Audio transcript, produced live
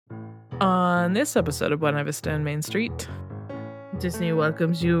On this episode of Buena Vista and Main Street, Disney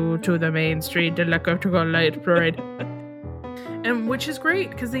welcomes you to the Main Street Electrical Light Parade. And which is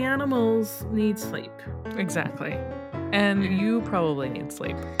great because the animals need sleep. exactly. And you probably need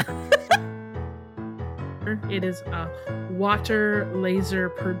sleep. It is a water laser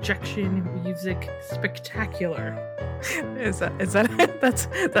projection music spectacular. Is that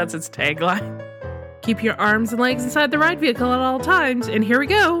that's its tagline? Keep your arms and legs inside the ride vehicle at all times. And here we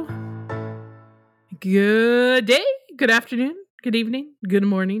go. Good day, good afternoon, good evening, good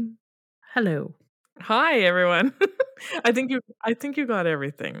morning. Hello. Hi everyone. I think you got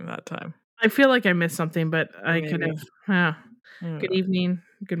everything that time. I feel like I missed something, but I could Maybe. have. Good evening,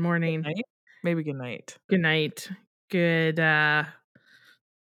 good morning, Night? Maybe good night. good night, good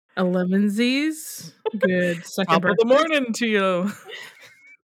 11sies, good second Top of the birthday. morning to you.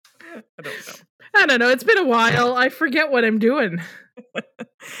 I don't know. I don't know. It's been a while. I forget what I'm doing.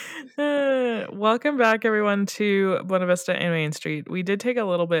 Welcome back, everyone, to Buena Vista and Main Street. We did take a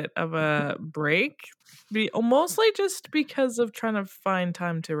little bit of a break, mostly just because of trying to find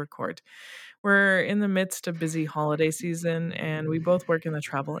time to record. We're in the midst of busy holiday season, and we both work in the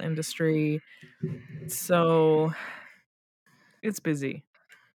travel industry, so it's busy.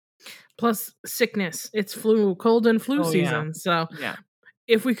 Plus sickness. It's cold and flu season. Yeah. So Yeah.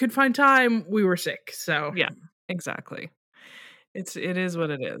 if we could find time, we were sick. So Yeah, exactly. It is what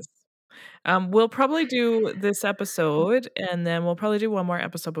it is. We'll probably do this episode, and then we'll probably do one more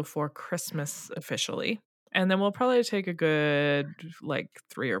episode before Christmas officially. And then we'll probably take a good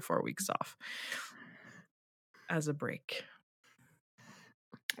 3 or 4 weeks off as a break.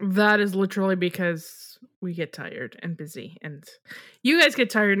 that is literally because we get tired and busy. And you guys get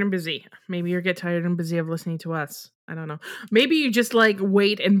tired and busy. Maybe you get tired and busy of listening to us. I don't know. Maybe you just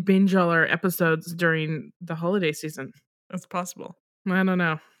wait and binge all our episodes during the holiday season. It's possible. I don't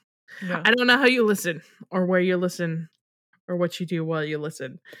know. Yeah. I don't know how you listen or where you listen or what you do while you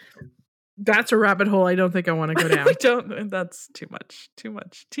listen. That's a rabbit hole I don't think I want to go down. That's too much. Too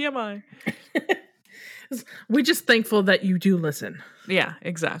much. TMI. We're just thankful that you do listen. Yeah,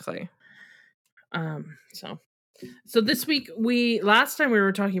 exactly. So this week last time we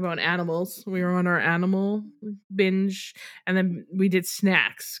were talking about animals. We were on our animal binge, and then we did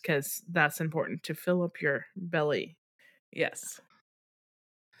snacks because that's important to fill up your belly. Yes.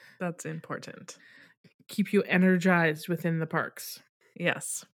 That's important. Keep you energized within the parks.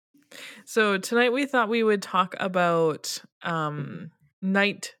 Yes. So tonight we thought we would talk about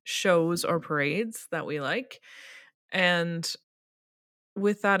night shows or parades that we like. And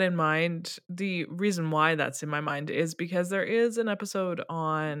with that in mind, the reason why that's in my mind is because there is an episode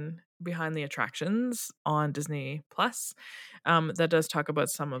on Behind the Attractions on Disney Plus that does talk about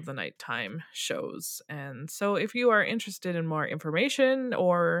some of the nighttime shows. And so if you are interested in more information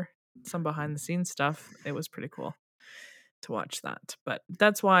or some behind the scenes stuff, it was pretty cool to watch that. But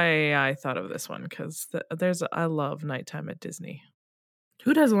that's why I thought of this one, because I love nighttime at Disney.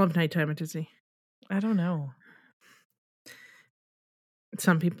 Who doesn't love nighttime at Disney? I don't know.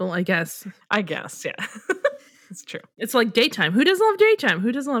 Some people, I guess. Yeah. It's true. It's like daytime. Who doesn't love daytime?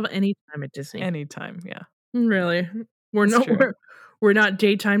 Who doesn't love any time at Disney? Anytime, yeah. Really? We're not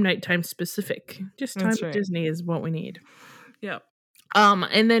daytime, nighttime specific. Just time at Disney is what we need. Yeah.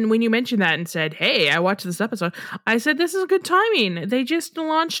 And then when you mentioned that and said, "Hey, I watched this episode," I said, "This is good timing. They just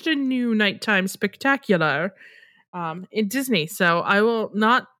launched a new nighttime spectacular in Disney." So I will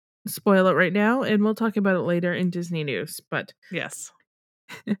not spoil it right now, and we'll talk about it later in Disney news. But yes,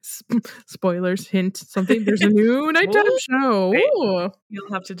 spoilers, hint something. There's a new nighttime show. Right.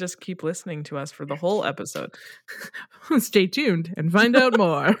 You'll have to just keep listening to us for the whole episode. Stay tuned and find out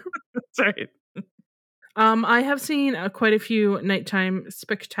more. That's right. I have seen quite a few nighttime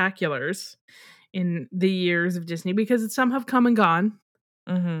spectaculars in the years of Disney because some have come and gone.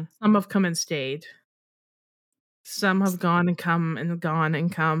 Mm-hmm. Some have come and stayed. Some have gone and come and gone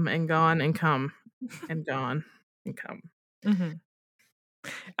and come and gone and come and gone and come. Mm-hmm.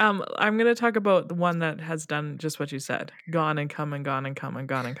 I'm going to talk about the one that has done just what you said. Gone and come and gone and come and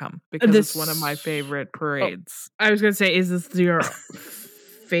gone and come. Because it's one of my favorite parades. I was going to say, is this your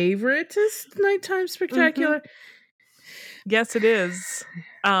favoriteest nighttime spectacular? Mm-hmm. Yes, it is.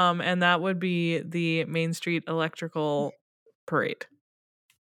 And that would be the Main Street Electrical Parade.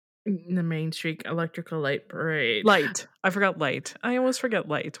 The Main Street Electrical Light Parade. Light. I forgot light. I always forget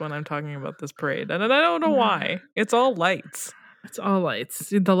light when I'm talking about this parade. And I don't know why. It's all lights. It's all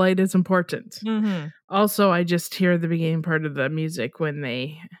lights. The light is important. Mm-hmm. Also, I just hear the beginning part of the music when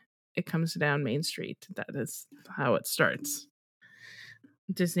it comes down Main Street. That is how it starts.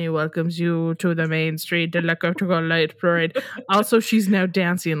 Disney welcomes you to the main street, the Electrical Light Parade. Also, she's now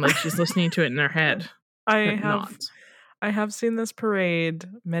dancing like she's listening to it in her head. I But not. have seen this parade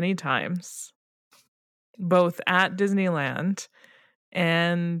many times, both at Disneyland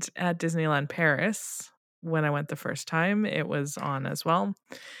and at Disneyland Paris. When I went the first time, it was on as well.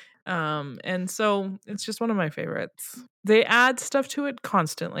 And so it's just one of my favorites. They add stuff to it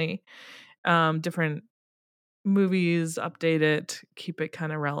constantly. Different movies, update it, keep it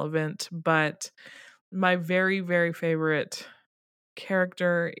kind of relevant. But my very, very favorite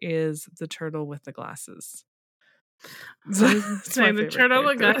character is the turtle with the glasses. Saying the turtle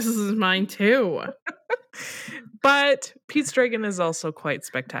with glasses is mine too. But Pete's Dragon is also quite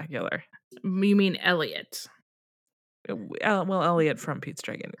spectacular. You mean Elliot? Well, Elliot from Pete's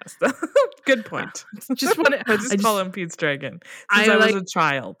Dragon, yes. Good point. Just want I just call him Pete's Dragon since I was a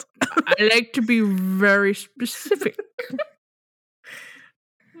child. I like to be very specific.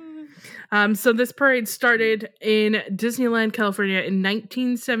 So this parade started in Disneyland, California in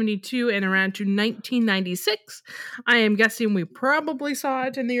 1972 and around to 1996. I am guessing we probably saw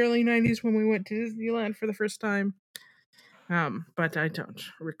it in the early 90s when we went to Disneyland for the first time. But I don't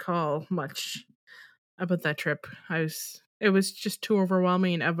recall much about that trip. It was just too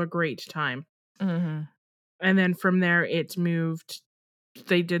overwhelming of a great time. Mm-hmm. And then from there it moved.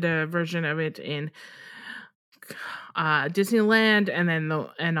 They did a version of it in Disneyland,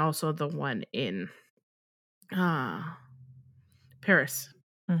 and also the one in Paris.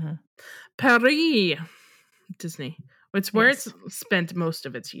 Mm-hmm. Paris, Disney. It's where it's spent most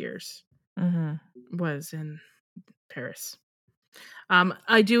of its years. Mm-hmm. Was in Paris.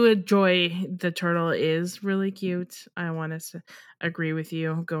 I do enjoy the turtle is really cute. I want to agree with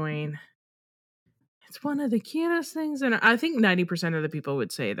you. It's one of the cutest things, and I think 90% of the people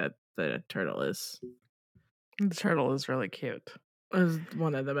would say that the turtle is. The turtle is really cute. Is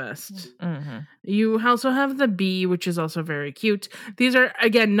one of the best. Mm-hmm. You also have the bee, which is also very cute. These are,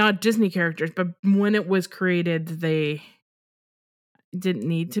 again, not Disney characters, but when it was created, they didn't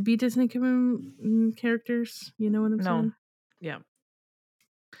need to be Disney characters. You know what I'm saying? Yeah.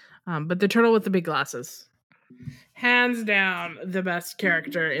 But the turtle with the big glasses, hands down, the best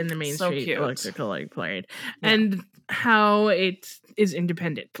character in the Main Street Electrical Light Parade, and how it is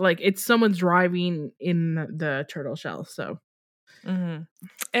independent. Like it's someone driving in the turtle shell. So,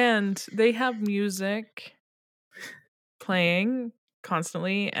 and they have music playing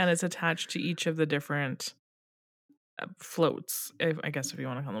constantly, and it's attached to each of the different floats. I guess if you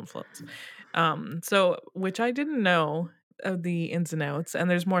want to call them floats. So which I didn't know of the ins and outs, and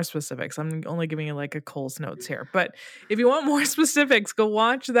there's more specifics. I'm only giving you like a Cole's notes here, but if you want more specifics, go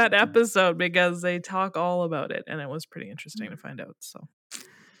watch that episode because they talk all about it, and it was pretty interesting to find out. So,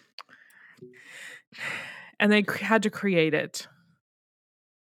 and they had to create it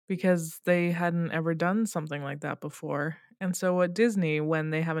because they hadn't ever done something like that before. And so at Disney, when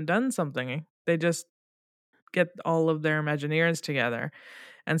they haven't done something, they just get all of their Imagineers together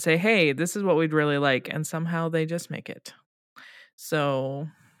and say, hey, this is what we'd really like, and somehow they just make it. So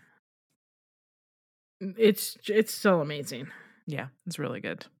it's so amazing. Yeah, it's really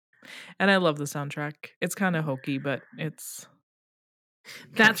good. And I love the soundtrack. It's kind of hokey, but it's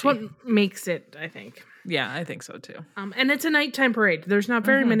that's what makes it, I think. Yeah, I think so too. And it's a nighttime parade. There's not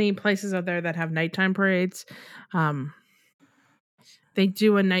very many places out there that have nighttime parades. They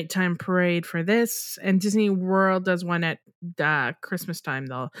do a nighttime parade for this, and Disney World does one at Christmas time,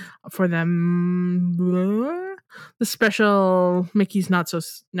 though, for the special Mickey's Not So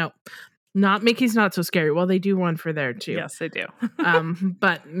Scary. Well, they do one for there too. Yes, they do.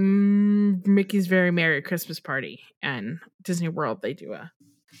 But Mickey's Very Merry Christmas Party and Disney World, they do a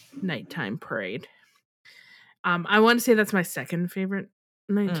nighttime parade. I want to say that's my second favorite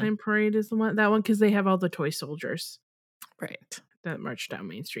nighttime parade is that one because they have all the toy soldiers, right, that march down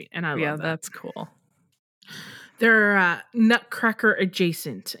Main Street, and I love that. That's cool. They're Nutcracker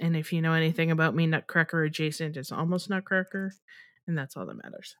adjacent, and if you know anything about me, Nutcracker adjacent is almost Nutcracker, and that's all that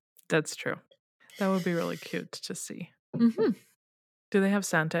matters. That's true. That would be really cute to see. Mm-hmm. Do they have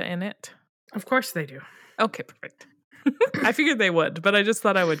Santa in it? Of course they do. Okay, perfect. I figured they would, but I just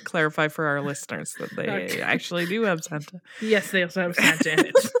thought I would clarify for our listeners that they actually do have Santa. Yes, they also have Santa in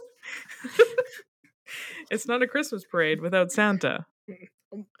it. It's not a Christmas parade without Santa.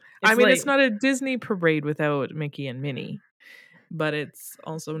 It's not a Disney parade without Mickey and Minnie, but it's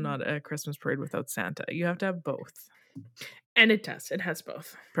also not a Christmas parade without Santa. You have to have both. And it does. It has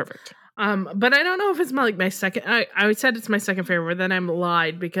both. Perfect. But I don't know if it's my second. I said it's my second favorite, then I'm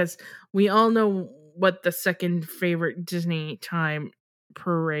lied because we all know what the second favorite Disney time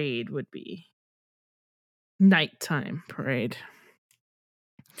parade would be. Nighttime parade.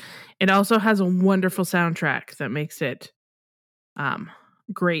 It also has a wonderful soundtrack that makes it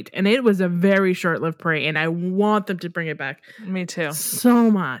great. And it was a very short-lived parade, and I want them to bring it back Me too. so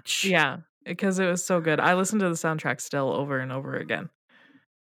much. Yeah, because it was so good. I listened to the soundtrack still over and over again.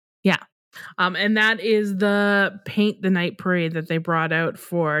 Yeah. And that is the Paint the Night parade that they brought out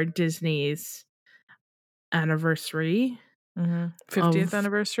for Disney's anniversary. 50th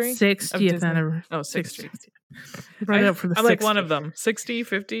anniversary? 60th anniversary. Oh, 60. Brought it out for the I'm 60th. like one of them. 60,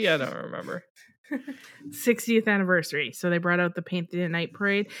 50? I don't remember. 60th anniversary. So they brought out the Paint the Night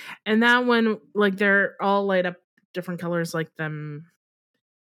parade. And that one, like, they're all light up different colors like the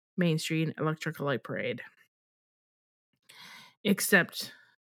Main Street Electrical Light Parade. Except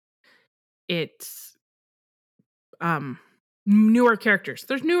it's newer characters.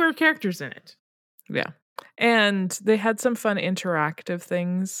 There's newer characters in it. Yeah. And they had some fun interactive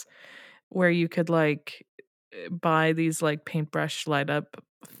things where you could like buy these like paintbrush light up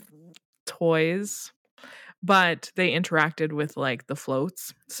toys, but they interacted with like the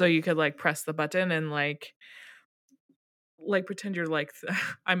floats. So you could like press the button and like pretend you're like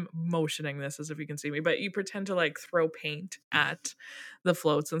I'm motioning this as if you can see me, but you pretend to like throw paint at the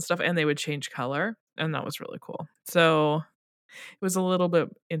floats and stuff and they would change color, and that was really cool. So it was a little bit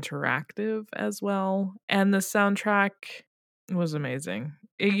interactive as well, and the soundtrack was amazing.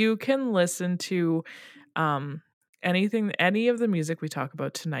 You can listen to any of the music we talk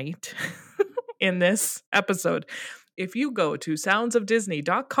about tonight in this episode. If you go to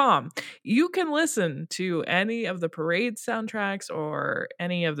soundsofdisney.com, you can listen to any of the parade soundtracks or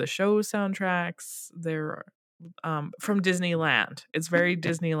any of the show soundtracks. They're from Disneyland. It's very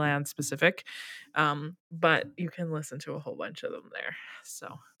Disneyland specific, but you can listen to a whole bunch of them there.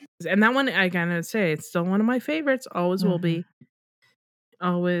 So, and that one, I gotta say, it's still one of my favorites. Always will be.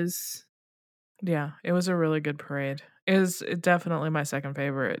 Always. Yeah, it was a really good parade. It was definitely my second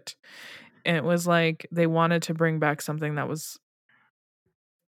favorite. And it was like they wanted to bring back something that was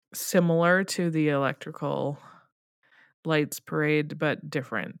similar to the electrical lights parade, but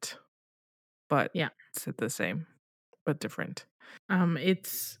different. But yeah, it's the same, but different.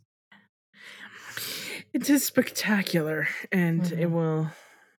 It is spectacular, and it will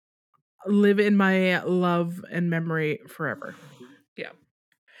live in my love and memory forever. Yeah.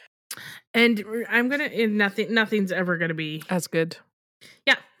 And I'm gonna nothing's ever gonna be as good.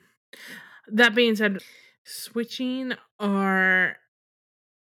 Yeah. That being said, switching our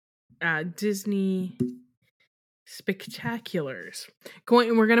Disney spectaculars.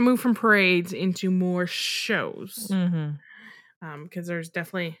 We're gonna move from parades into more shows. Because there's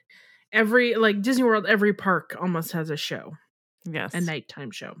definitely every Disney World, every park almost has a show. Yes. A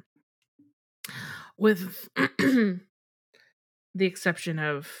nighttime show. With the exception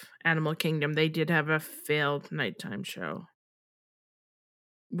of Animal Kingdom, they did have a failed nighttime show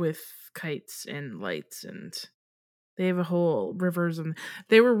with kites and lights, and they have a whole rivers, and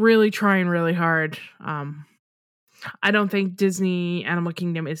they were really trying really hard. I don't think Disney Animal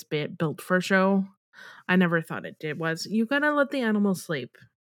Kingdom is built for a show. I never thought it was. You gotta let the animals sleep.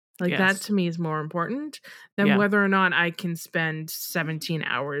 That to me is more important than whether or not I can spend 17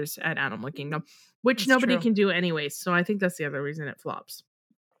 hours at Animal Kingdom, which nobody can do anyway. So I think that's the other reason it flops.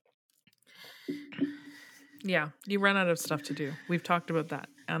 Yeah, you run out of stuff to do. We've talked about that.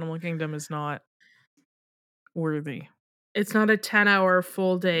 Animal Kingdom is not worthy. It's not a 10-hour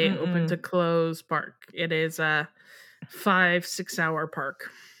full day open to close park. It is a 5-6 hour park.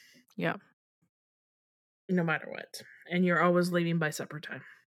 Yeah. No matter what. And you're always leaving by supper time.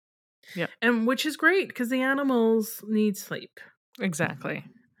 Yeah. And which is great because the animals need sleep. Exactly.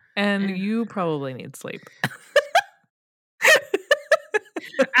 And you probably need sleep.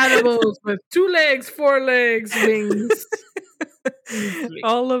 Animals with 2 legs, 4 legs, wings.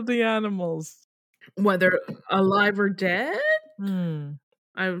 All of the animals. Whether alive or dead?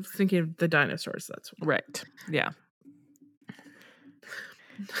 I was thinking of the dinosaurs. That's right. Yeah.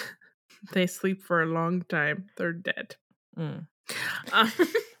 They sleep for a long time. They're dead.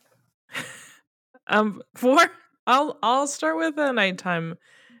 I'll start with a nighttime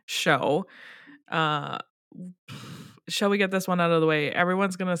show. Shall we get this one out of the way?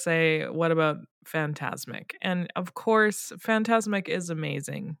 Everyone's gonna say, what about Fantasmic? And of course, Fantasmic is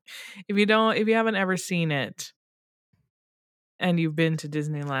amazing. If you haven't ever seen it and you've been to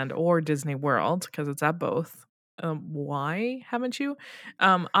Disneyland or Disney World, because it's at both, why haven't you?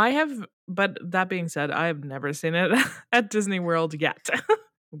 I have, but that being said, I have never seen it at Disney World yet.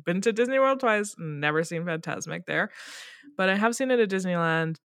 Been to Disney World twice, never seen Fantasmic there, but I have seen it at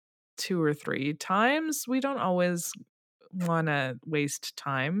Disneyland 2 or 3 times. We don't always want to waste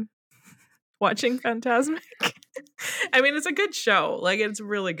time watching Fantasmic. I mean, it's a good show. Like, it's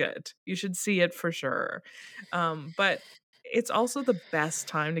really good. You should see it for sure. But it's also the best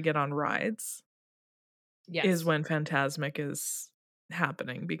time to get on rides is Yes. when Fantasmic is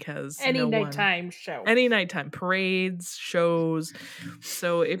happening because Any no one nighttime show. any nighttime parades, shows.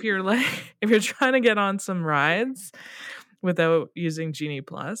 So if you're like if you're trying to get on some rides without using Genie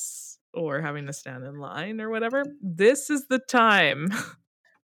Plus or having to stand in line or whatever, this is the time.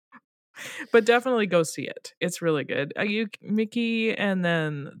 But definitely go see it. It's really good. You Mickey and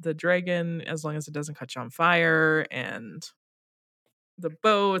then the dragon, as long as it doesn't catch on fire, and the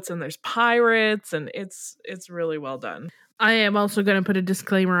boats, and there's pirates, and it's really well done. I am also going to put a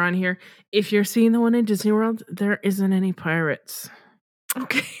disclaimer on here. If you're seeing the one in Disney World, there isn't any pirates.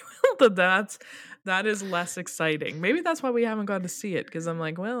 Okay, well, that is less exciting. Maybe that's why we haven't gone to see it, because I'm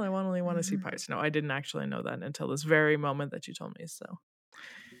like, well, I only want to see pirates. No, I didn't actually know that until this very moment that you told me. So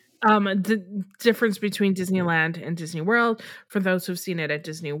The difference between Disneyland and Disney World, for those who've seen it at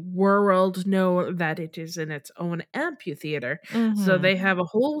Disney World, know that it is in its own amphitheater. So they have a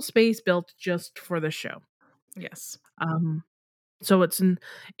whole space built just for the show. Yes. So it's at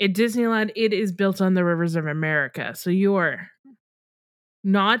Disneyland, it is built on the rivers of America. So you are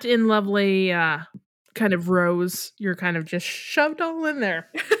not in lovely kind of rows. You're kind of just shoved all in there.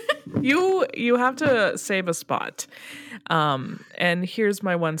 You have to save a spot. And here's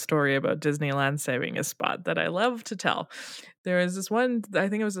my one story about Disneyland saving a spot that I love to tell. There was this one, I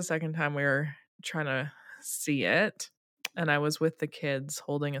think it was the second time we were trying to see it, and I was with the kids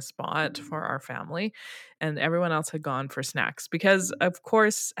holding a spot for our family, and everyone else had gone for snacks because, of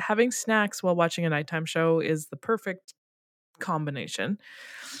course, having snacks while watching a nighttime show is the perfect combination.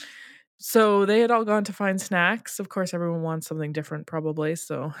 So they had all gone to find snacks. Of course, everyone wants something different, probably.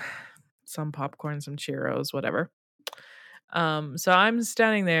 So some popcorn, some Cheetos, whatever. So I'm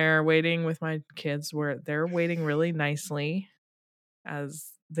standing there waiting with my kids where they're waiting really nicely, as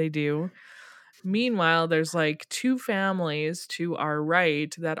they do. Meanwhile, there's like two families to our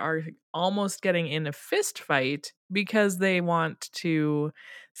right that are almost getting in a fist fight because they want to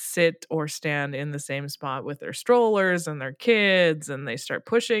sit or stand in the same spot with their strollers and their kids, and they start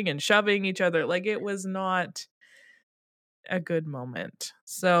pushing and shoving each other. Like, it was not a good moment.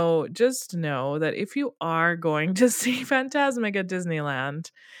 So just know that if you are going to see Fantasmic at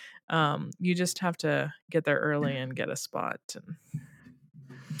Disneyland, you just have to get there early and get a spot. And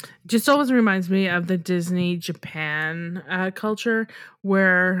just always reminds me of the Disney Japan culture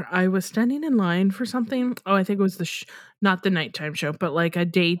where I was standing in line for something. Oh, I think it was not the nighttime show, but like a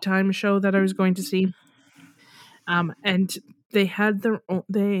daytime show that I was going to see. And they had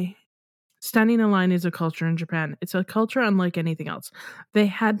standing in line is a culture in Japan. It's a culture unlike anything else.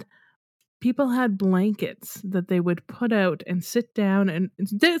 People had blankets that they would put out and sit down, and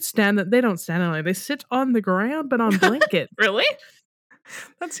they don't stand in line. They sit on the ground, but on blankets. really?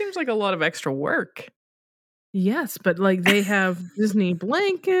 That seems like a lot of extra work. Yes, but like they have Disney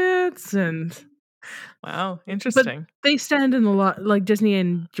blankets and wow, interesting. But they stand in a lot, like Disney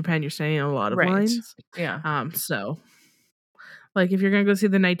in Japan. You're standing in a lot of lines. Yeah. So like if you're gonna go see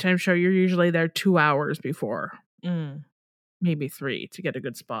the nighttime show, you're usually there 2 hours before, maybe 3 to get a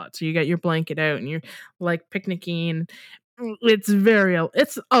good spot. So you get your blanket out and you're like picnicking. It's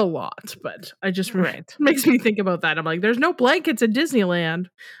a lot, but I just makes me think about that. I'm like, there's no blankets at Disneyland,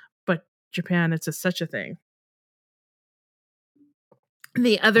 but Japan, it's such a thing.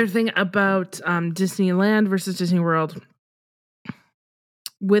 The other thing about Disneyland versus Disney World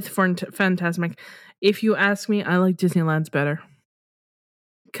with Fantasmic, if you ask me, I like Disneyland's better.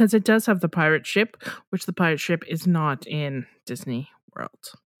 Because it does have the pirate ship, which the pirate ship is not in Disney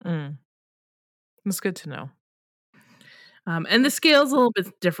World. That's good to know. And the scale's a little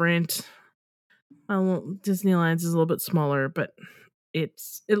bit different. Disneyland's is a little bit smaller, but it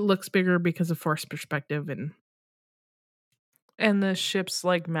looks bigger because of force perspective and the ships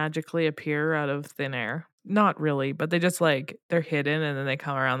like magically appear out of thin air. Not really, but they just like they're hidden and then they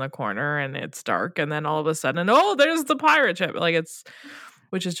come around the corner and it's dark and then all of a sudden, oh, there's the pirate ship. Like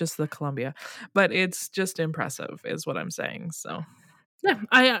which is just the Columbia. But it's just impressive is what I'm saying. So yeah,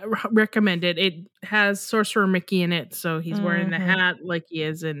 I recommend it. It has Sorcerer Mickey in it, so he's wearing the hat like he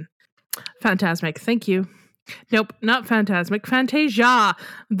is in Fantasmic. Thank you. Nope, not Fantasmic. Fantasia.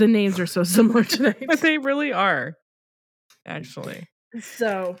 The names are so similar tonight. But they really are, actually.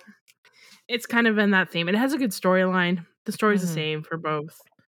 So it's kind of in that theme. It has a good storyline. The story's the same for both.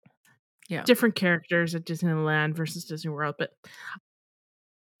 Yeah. Different characters at Disneyland versus Disney World. But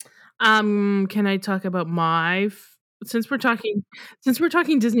can I talk about since we're talking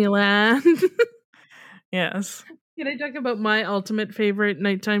Disneyland? Yes. Can I talk about my ultimate favorite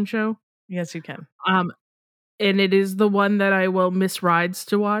nighttime show? Yes, you can. and it is the one that I will miss rides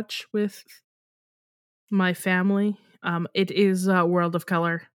to watch with my family. It is World of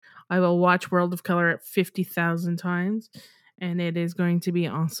Color. I will watch World of Color 50,000 times, and it is going to be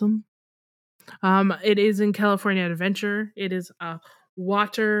awesome. It is in California Adventure. It is a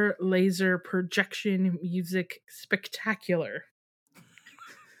water laser projection music spectacular.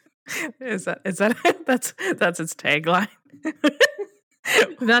 Is that that's its tagline?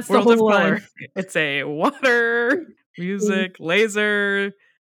 That's World the of whole Color. line. It's a water music laser.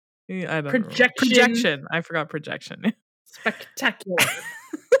 I don't know. Projection. I forgot projection. Spectacular.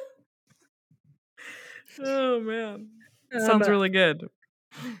 Oh man, sounds really good.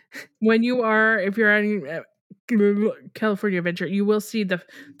 When if you're on California Adventure, you will see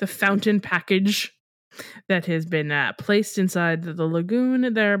the fountain package that has been placed inside the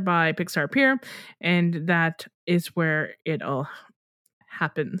lagoon there by Pixar Pier, and that is where it all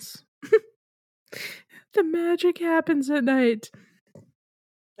happens. The magic happens at night.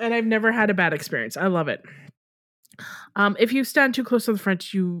 And I've never had a bad experience. I love it. If you stand too close to the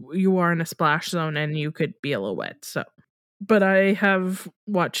front, you are in a splash zone and you could be a little wet. So, but I have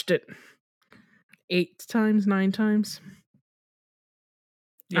watched it 8 times, 9 times.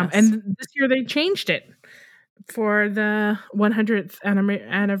 Yes. And this year they changed it for the 100th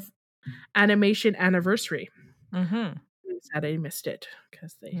animation anniversary. Mm-hmm. Sad I missed it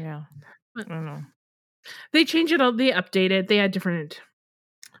because they. Yeah, I don't know. They changed it all. They updated. They had different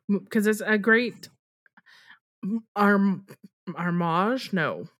because it's a great homage.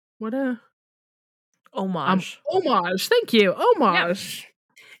 No, what a homage. Homage. Thank you. Homage. Yeah.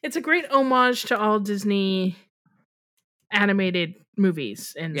 It's a great homage to all Disney animated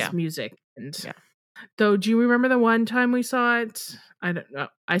movies and music. And though, do you remember the one time we saw it? I don't know.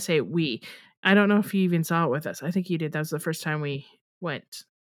 I say we. I don't know if you even saw it with us. I think you did. That was the first time we went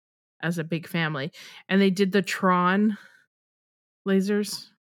as a big family. And they did the Tron lasers.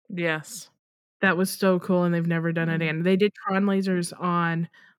 Yes. That was so cool, and they've never done it again. They did Tron lasers on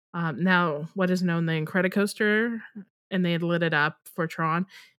now what is known the Incredicoaster, and they had lit it up for Tron.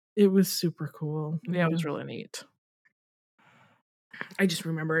 It was super cool. Yeah, it was really neat. I just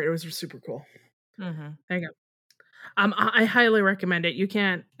remember it was super cool. Mm-hmm. There you go. I highly recommend it. You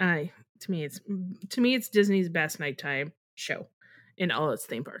can't. To me, it's Disney's best nighttime show in all its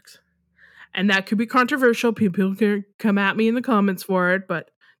theme parks, and that could be controversial. People can come at me in the comments for it,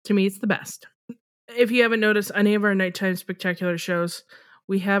 but to me, it's the best. If you haven't noticed any of our nighttime spectacular shows,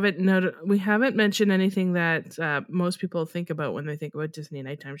 we haven't mentioned anything that most people think about when they think about Disney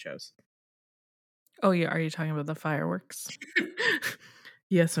nighttime shows. Oh yeah, are you talking about the fireworks?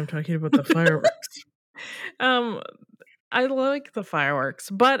 Yes, I'm talking about the fireworks. I like the fireworks,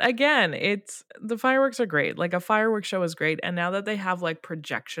 but again, the fireworks are great. Like a fireworks show is great, and now that they have like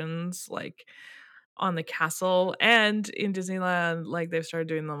projections, like on the castle and in Disneyland, like they've started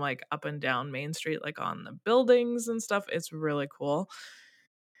doing them like up and down Main Street, like on the buildings and stuff. It's really cool.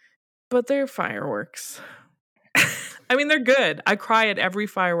 But they're fireworks. I mean, they're good. I cry at every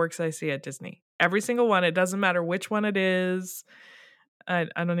fireworks I see at Disney. Every single one. It doesn't matter which one it is. I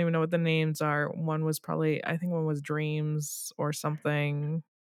don't even know what the names are. One was I think one was Dreams or something.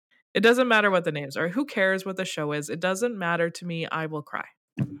 It doesn't matter what the names are. Who cares what the show is? It doesn't matter to me. I will cry.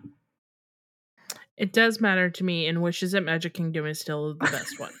 It does matter to me, and Wishes at Magic Kingdom is still the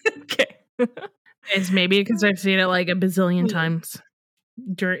best one. Okay. It's maybe because I've seen it like a bazillion times.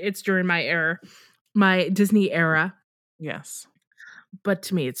 During my Disney era. Yes. But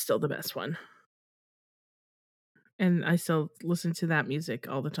to me, it's still the best one. And I still listen to that music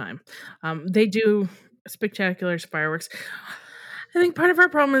all the time. They do spectacular fireworks. I think part of our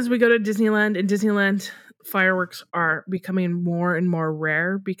problem is we go to Disneyland, and Disneyland fireworks are becoming more and more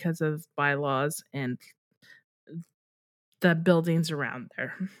rare because of bylaws and the buildings around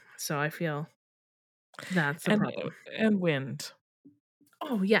there. So I feel that's the problem. And wind.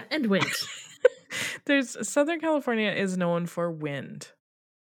 Oh yeah, and wind. Southern California is known for wind.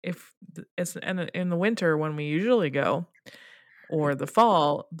 If it's in the winter when we usually go, or the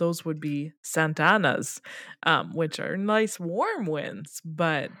fall, those would be Santa Ana's, which are nice warm winds,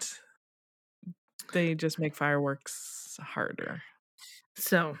 but they just make fireworks harder.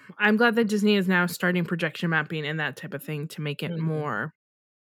 So I'm glad that Disney is now starting projection mapping and that type of thing to make it more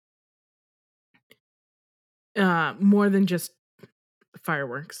than just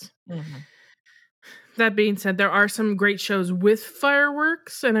fireworks. Mm-hmm. That being said, there are some great shows with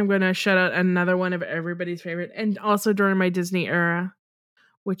fireworks, and I'm going to shout out another one of everybody's favorite, and also during my Disney era,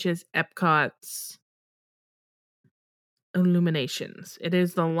 which is Epcot's Illuminations. It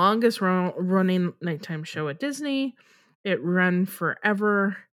is the longest running nighttime show at Disney. It ran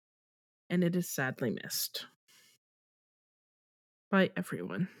forever, and it is sadly missed. by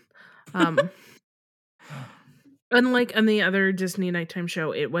everyone. Unlike any other Disney nighttime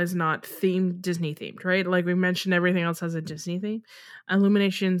show, it was not Disney themed, right? Like we mentioned, everything else has a Disney theme.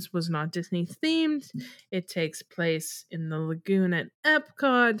 Illuminations was not Disney themed. It takes place in the lagoon at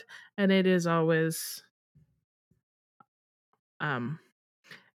Epcot, and it is always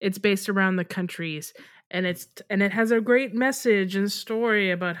it's based around the countries, and it has a great message and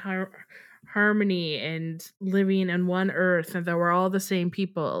story about harmony and living in one earth, and that we're all the same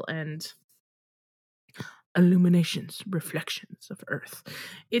people, and illuminations, reflections of earth.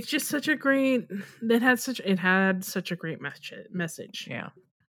 It's just such a great it had such a great message. Yeah.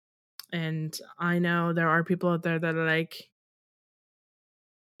 And I know there are people out there that are like,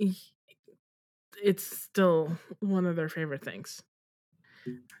 it's still one of their favorite things.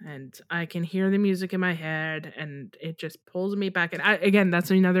 And I can hear the music in my head, and it just pulls me back. And again, that's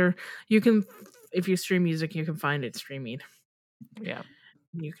another, you can, if you stream music, you can find it streaming. Yeah.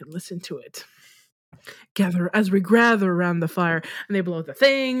 You can listen to it. As we gather around the fire, and they blow the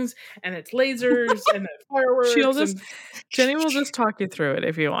things, and it's lasers and fireworks. Jenny will just talk you through it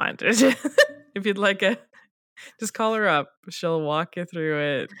if you want. If you'd like it, just call her up. She'll walk you through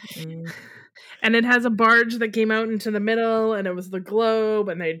it. And it has a barge that came out into the middle, and it was the globe,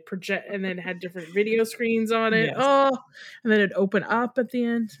 and they'd project, and then it had different video screens on it. Yes. Oh, and then it'd open up at the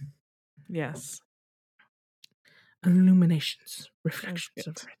end. Yes. Illuminations, reflections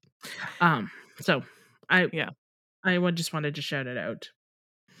of red. So I just wanted to shout it out.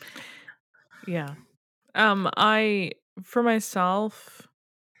 Yeah. I, for myself,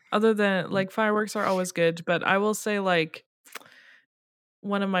 other than like fireworks are always good, but I will say like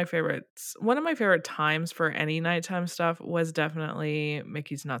one of my favorite times for any nighttime stuff was definitely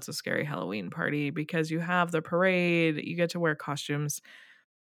Mickey's Not So Scary Halloween Party, because you have the parade, you get to wear costumes,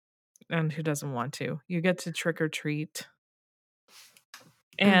 and who doesn't want to? You get to trick or treat,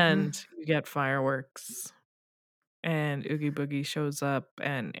 and you get fireworks, and Oogie Boogie shows up,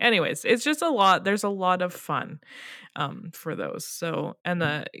 and anyways, it's just a lot. There's a lot of fun for those. So, and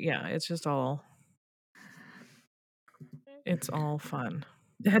it's just all fun.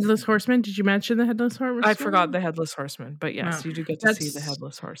 The Headless Horseman. Did you mention the Headless Horseman? I forgot the Headless Horseman, but yes, you do get to see the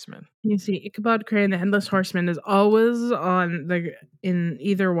Headless Horseman. You see Ichabod Crane, the Headless Horseman, is always in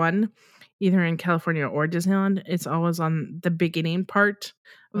either in California or Disneyland. It's always on the beginning part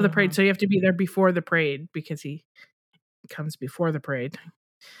of the parade, so you have to be there before the parade, because he comes before the parade.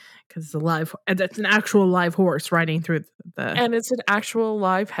 Because that's an actual live horse riding through and it's an actual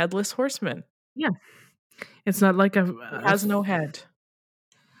live Headless Horseman. Yeah, it's not like it has no head.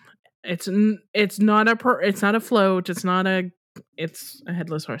 It's not a float. It's a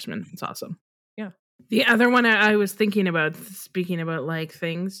Headless Horseman. It's awesome. Yeah. The other one I was thinking about, speaking about like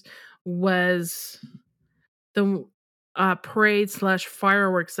things, was the parade /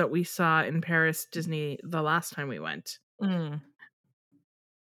 fireworks that we saw in Paris Disney the last time we went.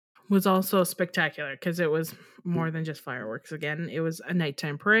 Was also spectacular, because it was more than just fireworks. Again, it was a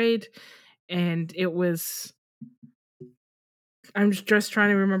nighttime parade, and it was, I'm just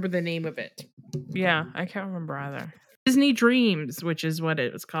trying to remember the name of it. Yeah, I can't remember either. Disney Dreams, which is what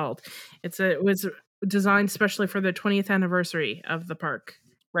it was called. It was designed specially for the 20th anniversary of the park.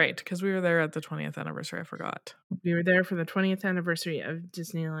 Right, because we were there at the 20th anniversary. I forgot. We were there for the 20th anniversary of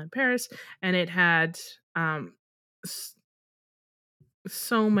Disneyland Paris, and it had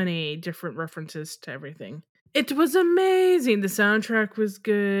so many different references to everything. It was amazing. The soundtrack was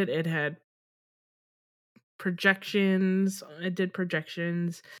good. It had projections. It did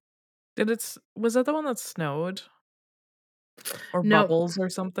projections. Was that the one that snowed? Or bubbles or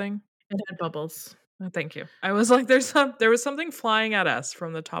something? It had bubbles. Oh, thank you. I was like, there was something flying at us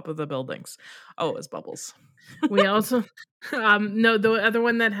from the top of the buildings. Oh, it was bubbles. We also no, the other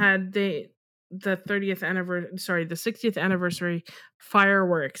one that had the 30th anniversary, sorry, the 60th anniversary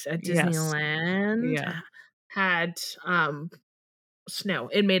fireworks at Disneyland had snow.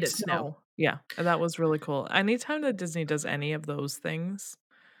 It made it snow. Yeah, and that was really cool. Anytime that Disney does any of those things,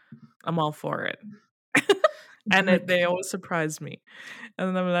 I'm all for it. And they always surprise me.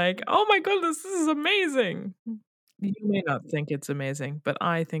 And then I'm like, oh my goodness, this is amazing. You may not think it's amazing, but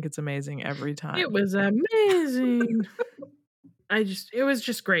I think it's amazing every time. It was amazing. It was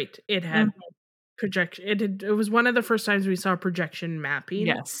just great. It had projection. It was one of the first times we saw projection mapping.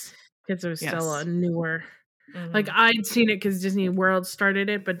 Yes. Because it was still a newer. Like I'd seen it because Disney World started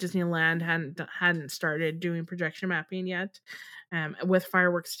it, but Disneyland hadn't started doing projection mapping yet, with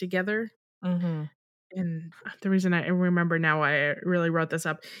fireworks together. And the reason I remember now I really wrote this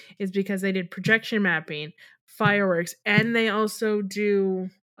up is because they did projection mapping, fireworks, and they also do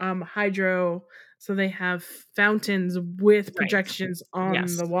hydro So they have fountains with Right. projections on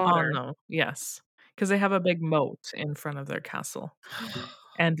Yes. the Oh, water. no. Yes. Because they have a big moat in front of their castle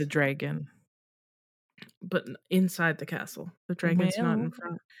and a dragon. But inside the castle. The dragon's not in Well,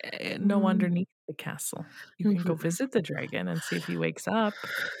 front. no, Mm. underneath the castle. You can go visit the dragon and see if he wakes up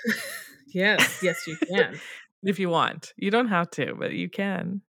Yes, yes, you can. if you want. You don't have to, but you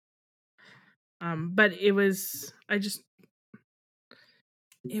can. But it was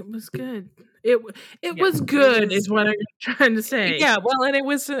it was good. It Yes, was it good was. is what I'm trying to say. Yeah, well, and it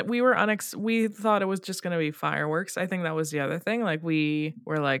was we thought it was just gonna be fireworks. I think that was the other thing. Like, we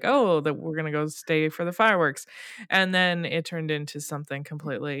were like, "Oh, that we're gonna go stay for the fireworks," and then it turned into something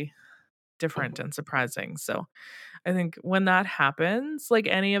completely different and surprising. So, I think when that happens, like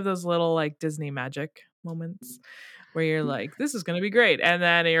any of those little, like, Disney magic moments where you're like, "This is gonna be great," and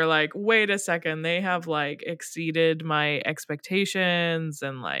then you're like, "Wait a second, they have, like, exceeded my expectations,"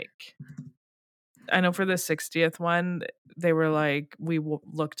 and, like, I know for the 60th one, they were like,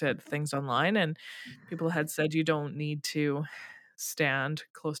 looked at things online and people had said you don't need to stand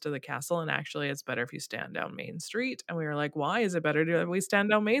close to the castle, and actually it's better if you stand down Main Street. And we were like, why is it better to we stand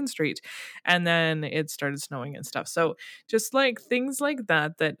down Main Street? And then it started snowing and stuff. So just like things like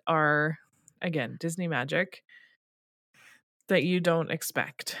that that are, again, Disney magic that you don't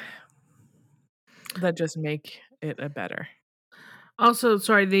expect, that just make it a better. Also,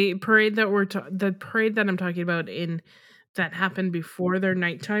 sorry, the parade that I'm talking about in that happened before their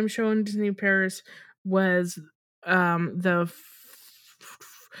nighttime show in Disney Paris was the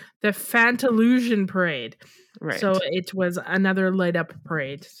Fantalusion parade. So Right. it was another light up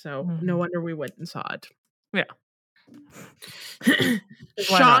parade. So no Mhm. wonder we went and saw Yeah. it. 'Cause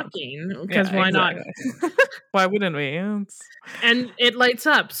why not? Shocking, Yeah, because why not? exactly. Why wouldn't we? And it lights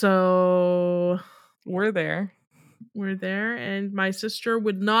up, so We're there. we're there, and my sister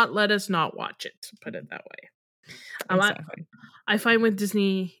would not let us not watch it, to put it that way. I Exactly. I find with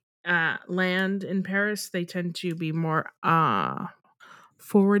Disney land in Paris, they tend to be more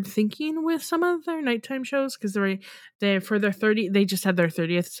forward thinking with some of their nighttime shows because they for their 30 they just had their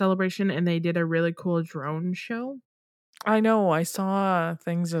 30th celebration and they did a really cool drone show. I know, I saw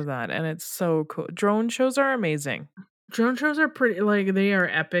things of that, and it's so cool. Drone shows are amazing. Drone shows are pretty like they are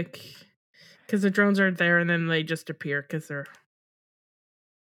epic because the drones are there and then they just appear because they're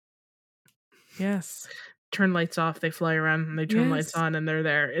Yes. turn lights off, they fly around, and they turn lights Yes. on, and they're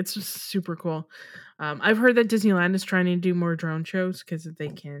there. It's just super cool. I've heard that Disneyland is trying to do more drone shows because they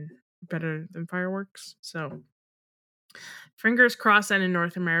can better than fireworks. So fingers crossed that in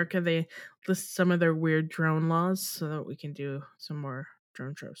North America they list some of their weird drone laws so that we can do some more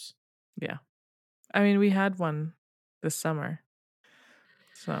drone shows. Yeah. I mean, we had one this summer.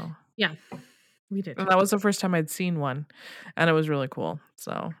 So, Yeah, we did and that was the first time I'd seen one, and it was really cool.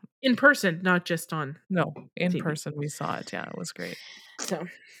 So, in person, not just on no, in TV. person we saw it. Yeah, it was great. So,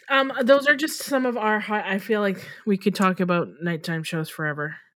 those are just some of our. I feel like we could talk about nighttime shows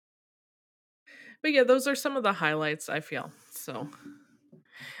forever. But yeah, those are some of the highlights I feel. So,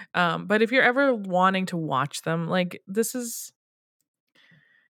 but if you're ever wanting to watch them, like this is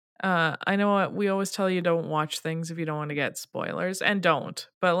I know what we always tell you, don't watch things if you don't want to get spoilers, and don't.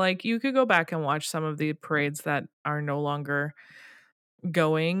 But like you could go back and watch some of the parades that are no longer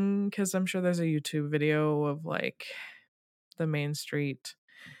going, because I'm sure there's a YouTube video of like the Main Street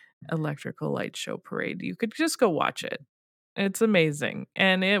Electrical Light Show parade. You could just go watch it. It's amazing,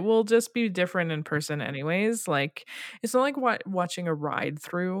 and it will just be different in person anyways. Like it's not like watching a ride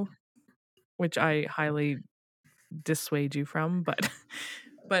through, which I highly dissuade you from, but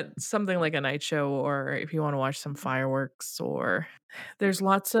but something like a night show, or if you want to watch some fireworks, or there's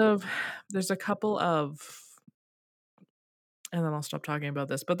a couple of, and then I'll stop talking about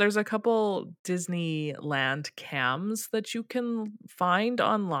this, but there's a couple Disneyland cams that you can find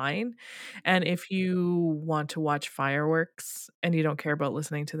online. And if you want to watch fireworks and you don't care about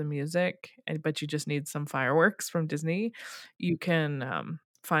listening to the music, but you just need some fireworks from Disney, you can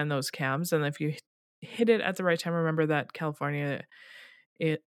find those cams. And if you hit it at the right time, remember that California,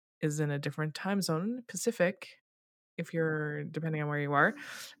 it is in a different time zone, Pacific, if you're depending on where you are.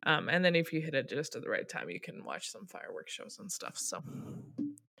 And then if you hit it just at the right time, you can watch some fireworks shows and stuff. So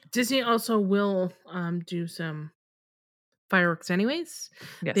Disney also will do some fireworks anyways.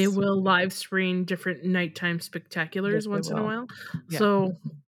 They yes, will live stream different nighttime yes, spectaculars they once in a will. while. Yeah, So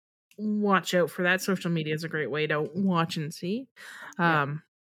watch out for that. Social media is a great way to watch and see. yeah.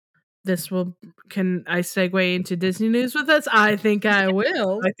 This will can I segue into Disney news with us? I think I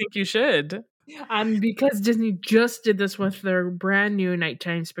will. I think you should. Because Disney just did this with their brand new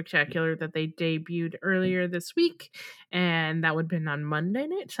nighttime spectacular that they debuted earlier this week, and that would have been on Monday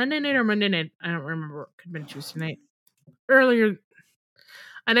night, Sunday night, or Monday night. I don't remember. It could have been Tuesday night. Earlier,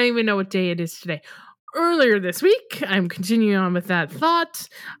 I don't even know what day it is today. Earlier this week, I'm continuing on with that thought.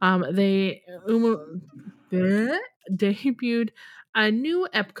 They debuted a new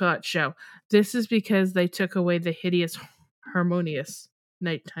Epcot show. This is because they took away the hideous, harmonious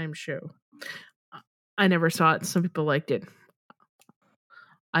nighttime show. I never saw it. Some people liked it.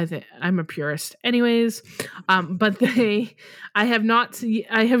 I think I'm a purist. Anyways, but I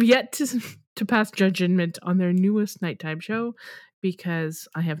have yet to pass judgment on their newest nighttime show because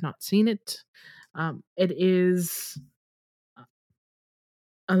I have not seen it. It is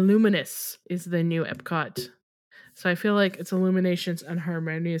Illuminous is the new Epcot. So I feel like it's Illuminations and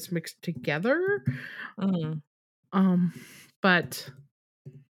Harmonious mixed together. But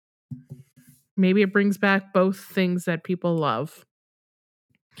maybe it brings back both things that people love.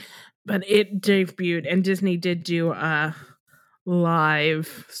 But it debuted, and Disney did do a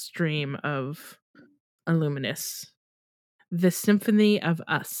live stream of Illuminous. The Symphony of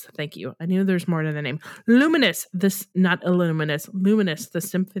Us. Thank you. I knew there's more to the name. Luminous. This not Illuminous. Luminous. The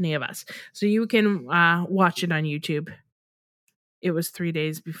Symphony of Us. So you can watch it on YouTube. It was 3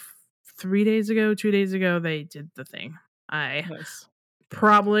 days before. 2 days ago, they did the thing. Nice.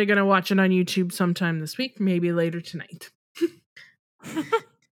 Probably gonna watch it on YouTube sometime this week, maybe later tonight.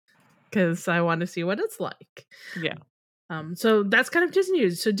 Because I want to see what it's like. Yeah. So that's kind of Disney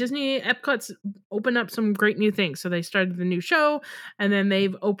news. So Disney Epcot's opened up some great new things. So they started the new show, and then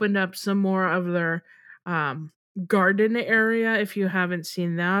they've opened up some more of their garden area. If you haven't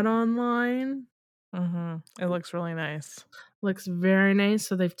seen that online, it looks really nice. Looks very nice.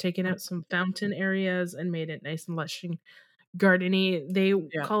 So they've taken out some fountain areas and made it nice and lush and gardeny. They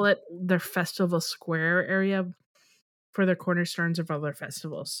call it their festival square area for their cornerstones of all their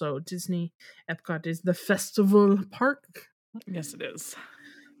festivals. So Disney Epcot is the festival park. Yes, it is.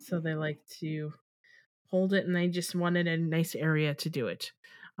 So they like to hold it, and they just wanted a nice area to do it.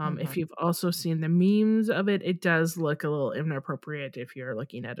 If you've also seen the memes of it, it does look a little inappropriate if you're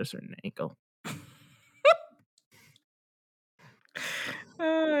looking at a certain angle.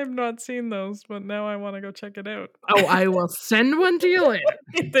 I've not seen those, but now I want to go check it out. Oh, I will send one to you later.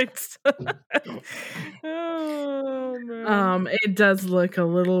 Thanks. Oh man. It does look a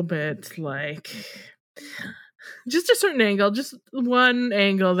little bit like just a certain angle, just one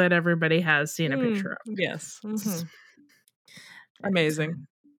angle that everybody has seen a picture of. Yes. Amazing.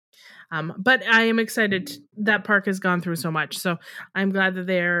 But I am excited. That park has gone through so much, so I'm glad that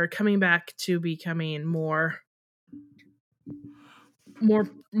they're coming back to becoming more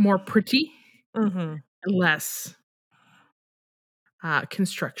pretty, less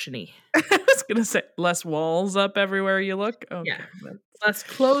construction-y. I was gonna say less walls up everywhere you look. Okay. Yeah, less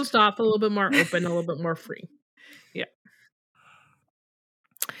closed off, a little bit more open, a little bit more free. Yeah.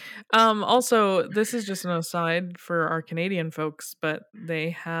 Also, this is just an aside for our Canadian folks, but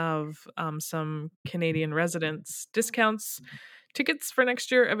they have some Canadian residents discounts tickets for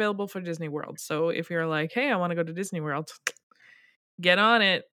next year available for Disney World. So if you're like, hey, I want to go to Disney World, get on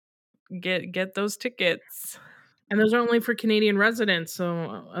it. Get those tickets. And those are only for Canadian residents,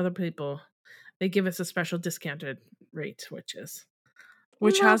 so other people, they give us a special discounted rate, which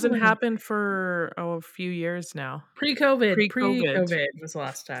hasn't happened for a few years now. Pre-COVID was the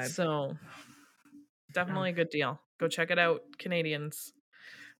last time. So definitely a good deal. Go check it out, Canadians.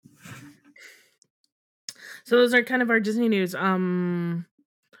 So those are kind of our Disney news.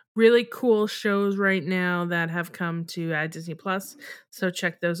 Really cool shows right now that have come to Disney Plus. So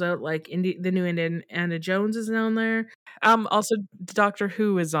check those out. Like the new Indiana Jones is on there. Also Doctor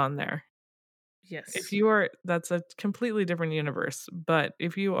Who is on there. Yes. If you are, that's a completely different universe. But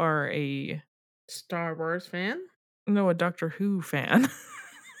if you are a Star Wars fan, no, a Doctor Who fan.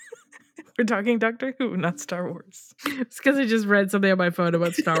 We're talking Doctor Who, not Star Wars. It's because I just read something on my phone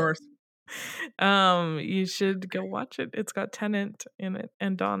about Star Wars. You should go watch it. It's got Tennant in it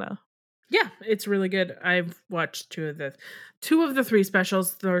and Donna. Yeah, it's really good. I've watched two of the 3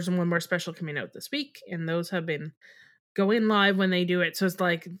 specials. There's one more special coming out this week, and those have been going live when they do it. So it's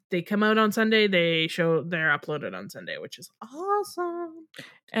like they come out on Sunday, they're uploaded on Sunday, which is awesome.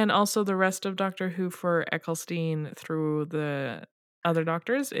 And also the rest of Doctor Who for Eccleston through the other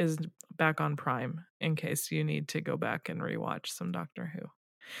doctors is back on Prime in case you need to go back and rewatch some Doctor Who.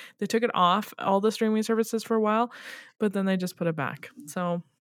 They took it off all the streaming services for a while, but then they just put it back. So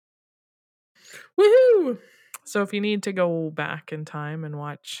woohoo! So if you need to go back in time and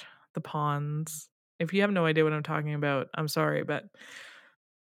watch the Pawns, if you have no idea what I'm talking about, I'm sorry, but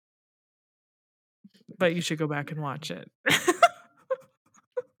But you should go back and watch it.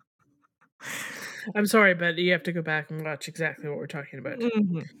 I'm sorry, but you have to go back and watch exactly what we're talking about.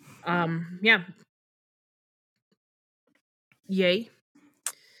 Yeah. Yay.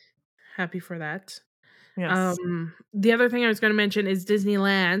 Happy for that. Yes. The other thing I was going to mention is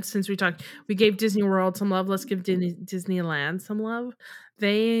Disneyland. Since we gave Disney World some love, let's give Disneyland some love.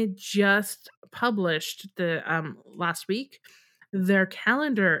 They just published last week their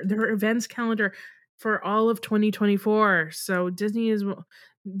events calendar for all of 2024. So Disney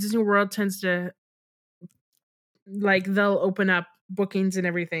World tends to, like, they'll open up bookings and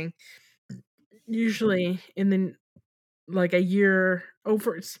everything usually in the like a year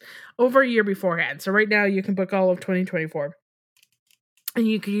over a year beforehand. So right now you can book all of 2024. And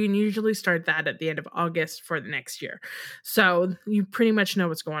you can usually start that at the end of August for the next year. So you pretty much know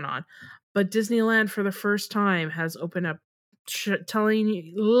what's going on. But Disneyland for the first time has opened up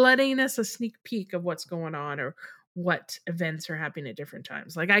letting us a sneak peek of what's going on or what events are happening at different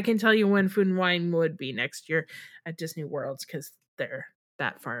times. Like, I can tell you when Food and Wine would be next year at Disney Worlds because they're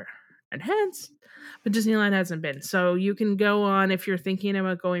that far enhanced, but Disneyland hasn't been. So you can go on, if you're thinking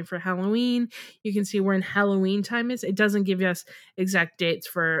about going for Halloween, you can see when Halloween time is. It doesn't give us exact dates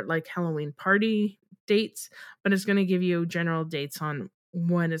for like Halloween party dates, but it's going to give you general dates on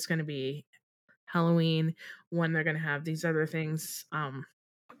when it's going to be Halloween, when they're going to have these other things.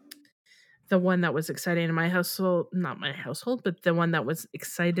 The one that was exciting in my household, not my household, but the one that was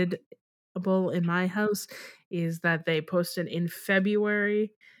excitable in my house is that they posted in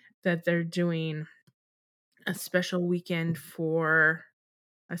February that they're doing a special weekend for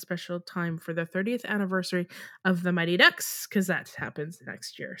a special time for the 30th anniversary of the Mighty Ducks, because that happens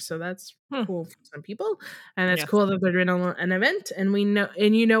next year. So that's cool for some people, and it's cool that they're doing an event, and we know,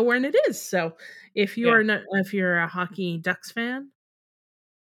 and you know when it is. So if you are not, if you're a hockey Ducks fan,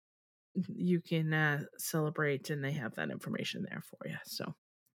 you can celebrate, and they have that information there for you. So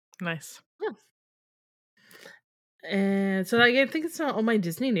nice. Yeah. And so I think it's all my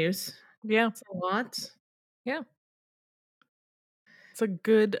Disney news. Yeah. It's a lot. Yeah. It's a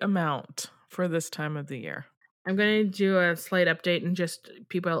good amount for this time of the year. I'm going to do a slight update and just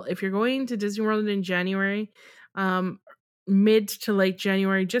people, if you're going to Disney World in January, mid to late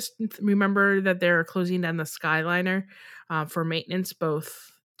January, just remember that they're closing down the Skyliner for maintenance,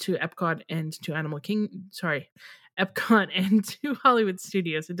 both to Epcot and to Epcot and to Hollywood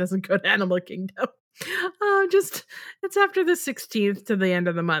Studios. It doesn't go to Animal Kingdom. It's after the 16th to the end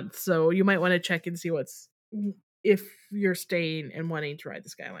of the month, so you might want to check and see if you're staying and wanting to ride the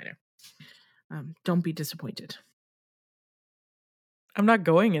Skyliner. Don't be disappointed. I'm not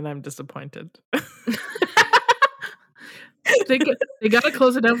going, and I'm disappointed. They got to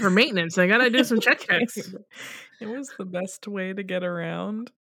close it down for maintenance. They got to do some checks. It was the best way to get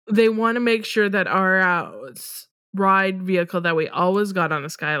around. They want to make sure that our ride vehicle that we always got on the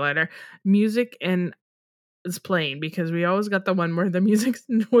Skyliner, music and is playing, because we always got the one where the music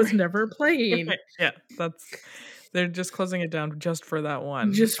was never playing. Yeah, they're just closing it down just for that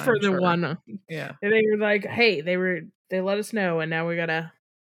one. Just for the one. Yeah. And they were like, hey, they let us know, and now we gotta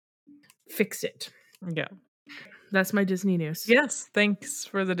fix it. Yeah. That's my Disney news. Yes. Thanks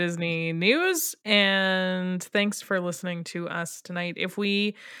for the Disney news. And thanks for listening to us tonight. If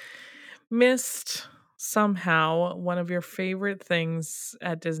we missed somehow one of your favorite things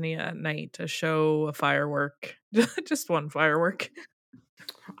at Disney at night, a show, a firework, just one firework.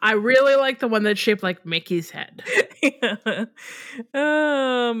 I really like the one that's shaped like Mickey's head.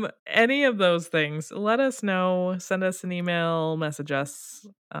 Any of those things, let us know. Send us an email, message us.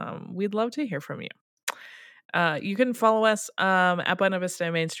 We'd love to hear from you. You can follow us at Buena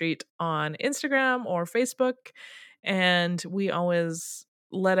Vista Main Street on Instagram or Facebook, and we always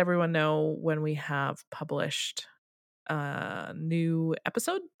let everyone know when we have published a new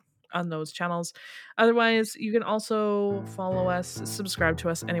episode on those channels. Otherwise, you can also follow us, subscribe to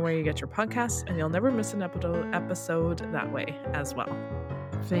us anywhere you get your podcasts, and you'll never miss an episode that way as well.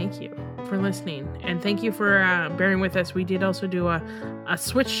 Thank you for listening, and thank you for bearing with us. We did also do a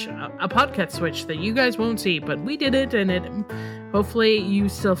podcast switch that you guys won't see, but we did it, and hopefully you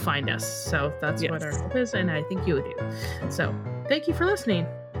still find us. So that's what our hope is, and I think you do. So thank you for listening.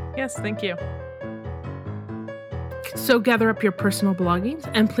 Yes, thank you. So gather up your personal belongings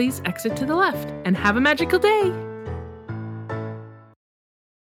and please exit to the left, and have a magical day.